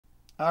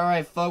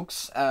Alright,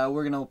 folks,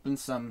 we're gonna open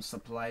some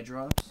supply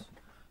drops.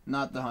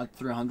 Not the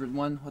 300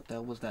 one. What the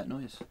hell was that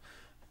noise?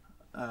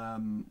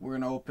 We're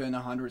gonna open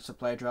 100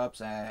 supply drops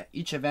at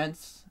each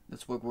event.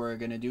 That's what we're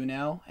gonna do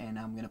now, and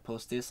I'm gonna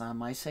post this on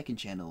my second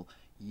channel.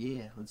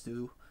 Yeah, let's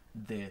do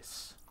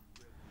this.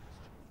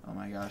 Oh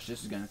my gosh,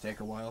 this is gonna take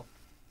a while.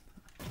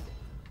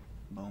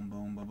 Boom,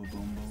 boom, boom, boom,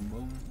 boom,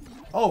 boom.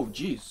 Oh,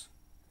 jeez.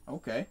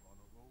 Okay.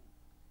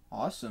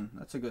 Awesome.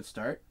 That's a good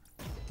start.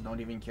 Don't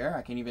even care.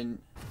 I can't even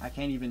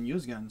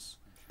use guns.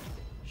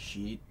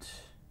 Sheet.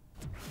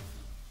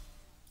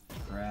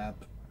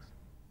 Crap.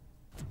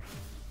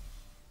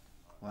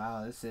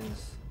 Wow, this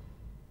is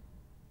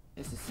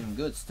some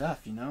good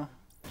stuff, you know?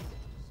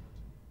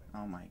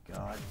 Oh my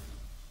god.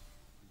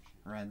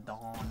 Red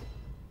Dawn.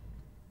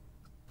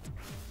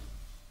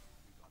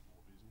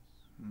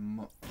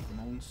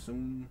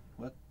 Monsoon.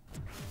 What?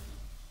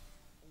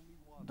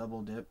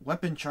 Double dip.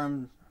 Weapon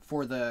charm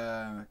for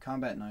the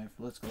combat knife.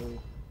 Let's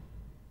go.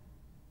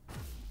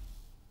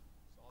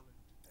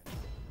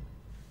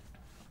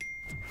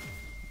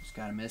 Just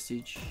got a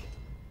message.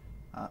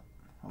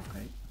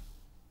 Okay.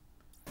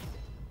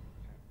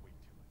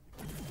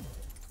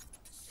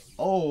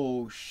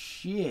 Oh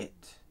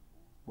shit.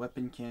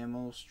 Weapon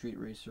camo, street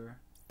racer.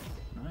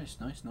 Nice,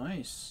 nice,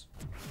 nice.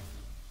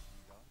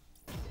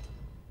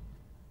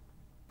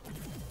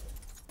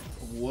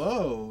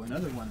 Whoa,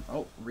 another one.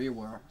 Oh,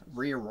 reroll.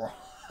 Reroll.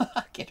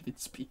 I can't even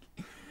speak.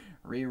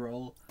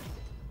 Reroll.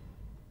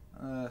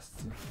 Is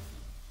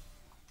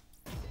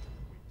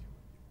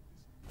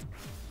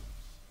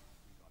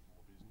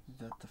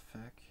that the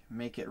fact?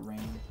 Make it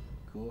rain.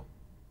 Cool.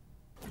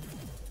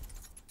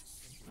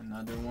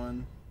 Another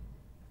one.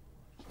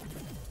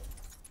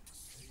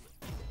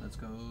 Let's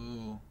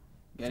go.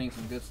 Getting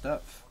some good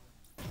stuff.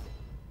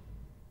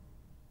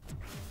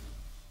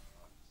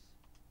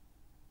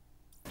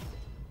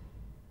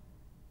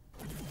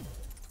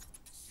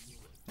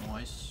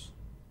 Nice.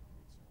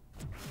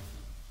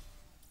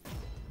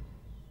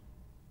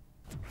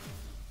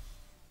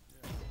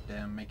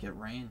 Damn, make it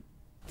rain.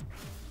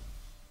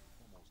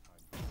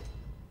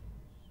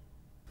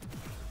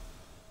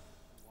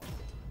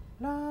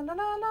 La la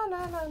la la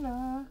la la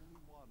la.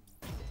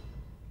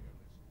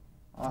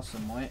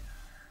 Awesome, white.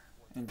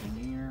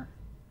 Engineer.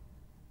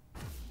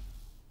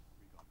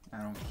 I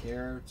don't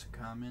care, it's a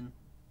common.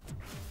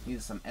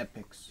 Need some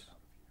epics.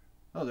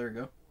 Oh, there we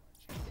go.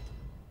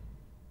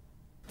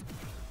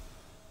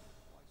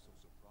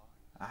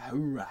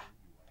 Ahura.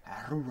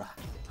 Ahura.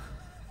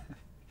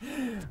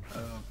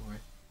 Oh boy.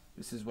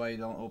 This is why you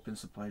don't open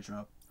supply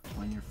drop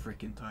when you're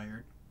freaking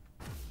tired.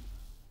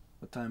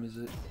 What time is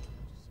it?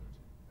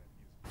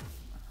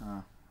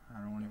 Huh.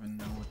 I don't even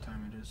know what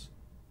time it is.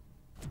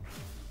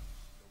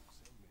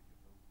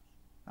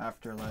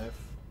 Afterlife.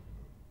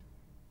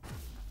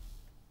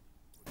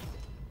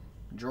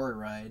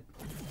 Joyride.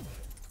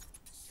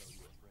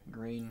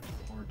 Green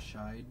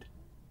Orchid.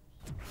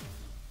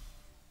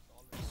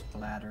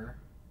 Splatter.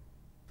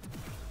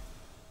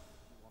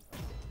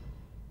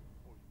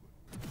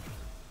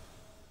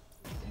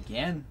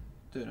 Again?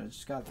 Dude, I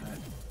just got that.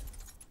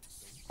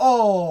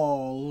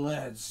 Oh,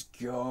 let's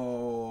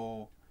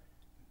go.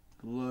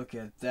 Look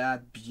at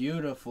that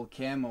beautiful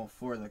camo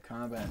for the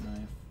combat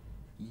knife.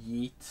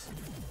 Yeet.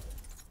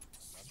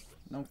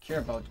 Don't care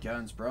about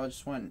guns, bro. I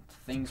just want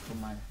things for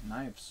my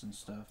knives and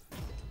stuff.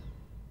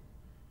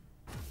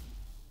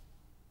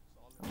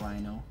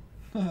 Rhino.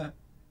 Move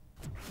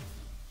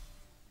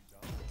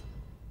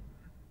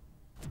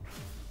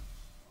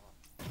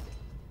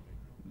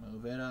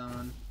it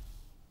on.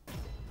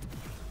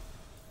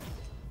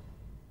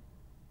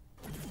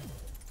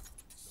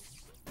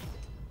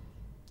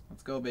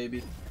 Let's go,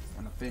 baby. I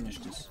want to finish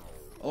this.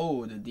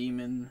 Oh, the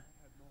Demon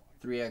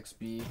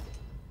 3XB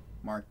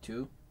Mark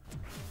II.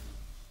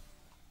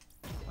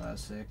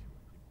 Classic.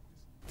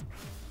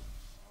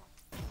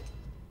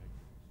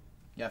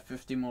 Got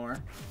 50 more.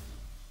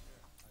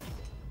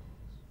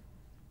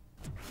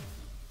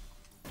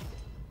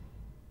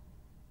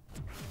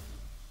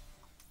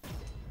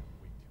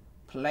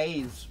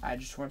 Plays. I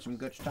just want some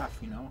good stuff,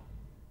 you know.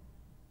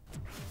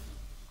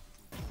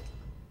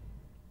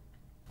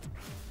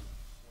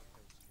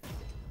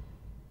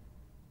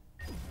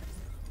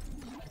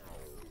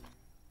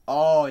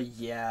 Oh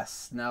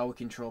yes, now we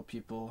control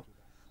people.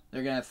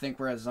 They're gonna think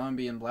we're a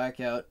zombie in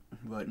Blackout,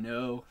 but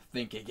no,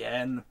 think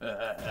again.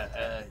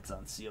 It's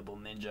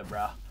UnseeableNinja,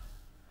 bro.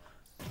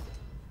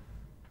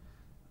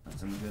 That's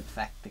some good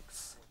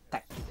tactics.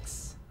 Tic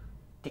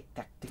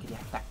tac, tickety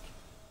tac.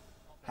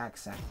 Hack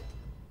sack.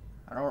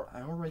 I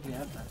already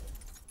have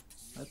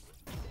that.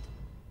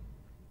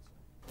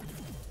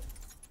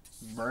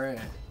 Bruh.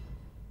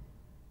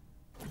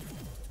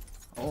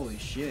 Holy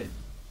shit.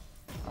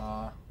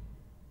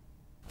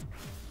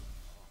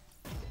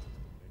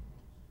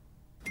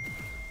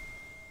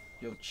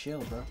 Yo, chill,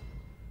 bro.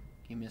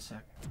 Give me a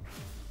sec.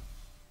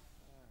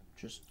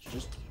 Just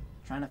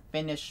trying to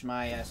finish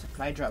my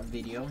supply drop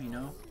video, you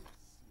know.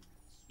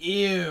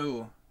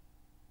 Ew.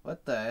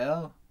 What the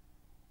hell?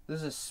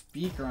 There's a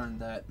speaker on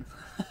that.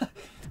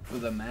 For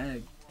the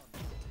mag.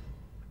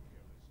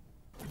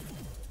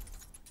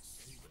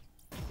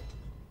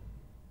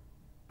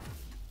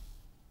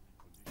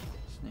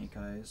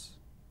 guys.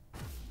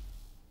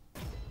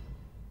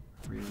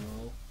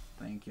 Reroll.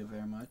 Thank you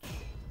very much.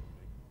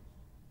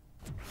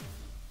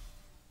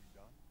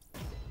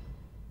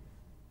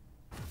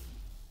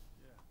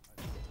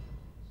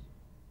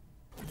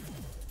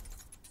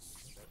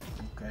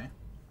 Okay.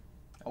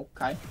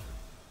 Okay.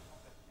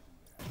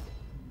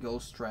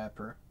 Ghost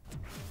Trapper.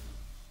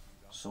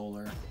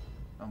 Solar.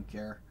 Don't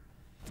care.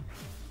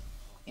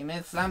 He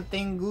made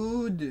something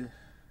good.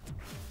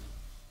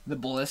 The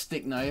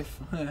ballistic knife.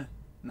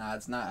 Nah,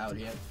 it's not out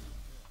yet.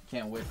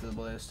 Can't wait for the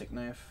ballistic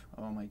knife.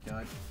 Oh my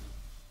god.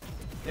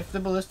 If the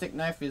ballistic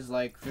knife is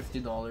like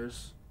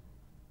 $50,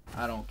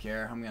 I don't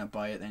care. I'm gonna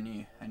buy it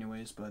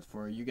anyways. But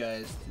for you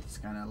guys, it's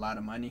kind of a lot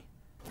of money.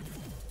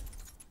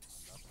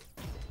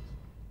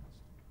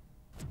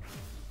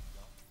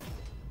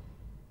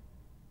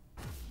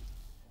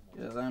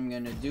 Because I'm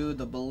gonna do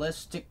the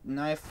ballistic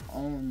knife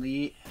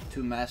only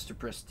to master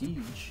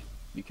prestige.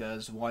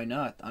 Because why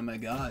not? I'm a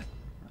god.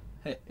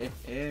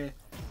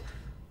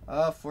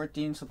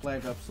 14 supply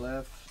drops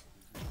left.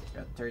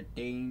 Got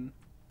 13.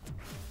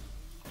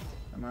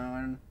 Come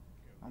on.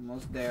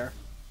 Almost there.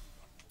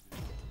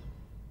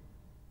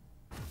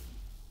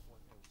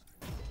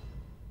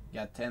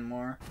 Got 10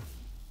 more.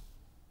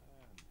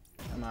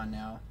 Come on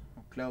now.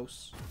 I'm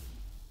close.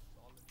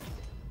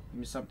 Give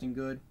me something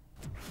good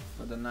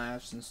for the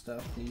knives and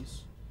stuff,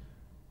 please.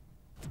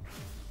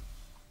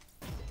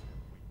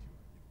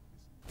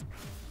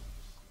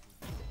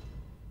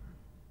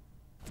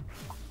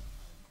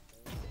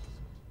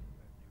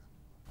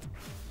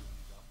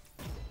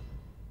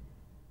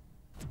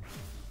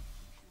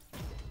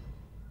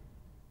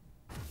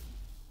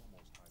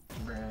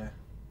 Bruh.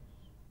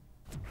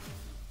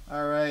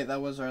 Alright, that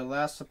was our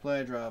last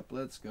supply drop.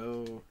 Let's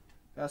go.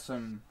 Got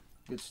some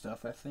good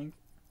stuff, I think.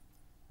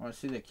 I want to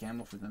see the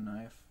camo for the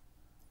knife.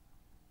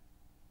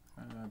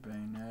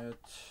 Bayonet.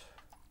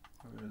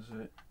 What is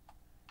it?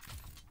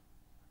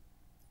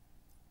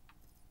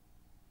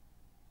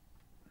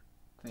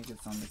 I think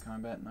it's on the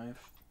combat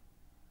knife.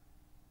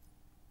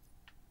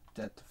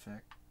 Death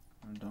effect.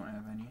 I don't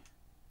have any.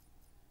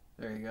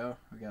 There you go.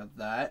 We got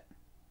that.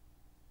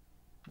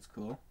 That's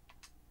cool.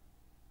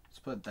 Let's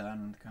put that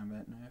on the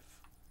combat knife.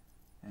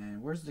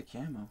 And where's the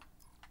camo?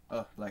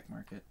 Oh, black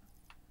market.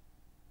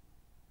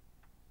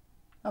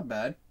 Not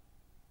bad.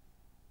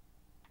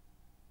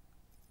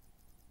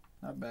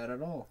 Not bad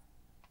at all.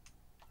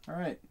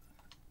 Alright.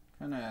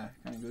 Kinda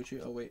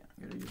Gucci. Oh wait,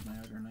 I gotta use my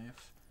other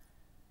knife.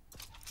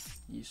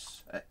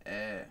 Yes.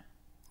 Can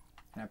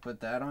I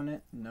put that on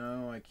it?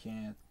 No, I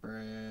can't,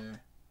 bruh.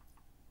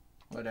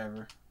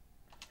 Whatever.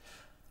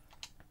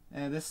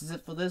 And this is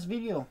it for this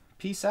video.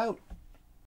 Peace out.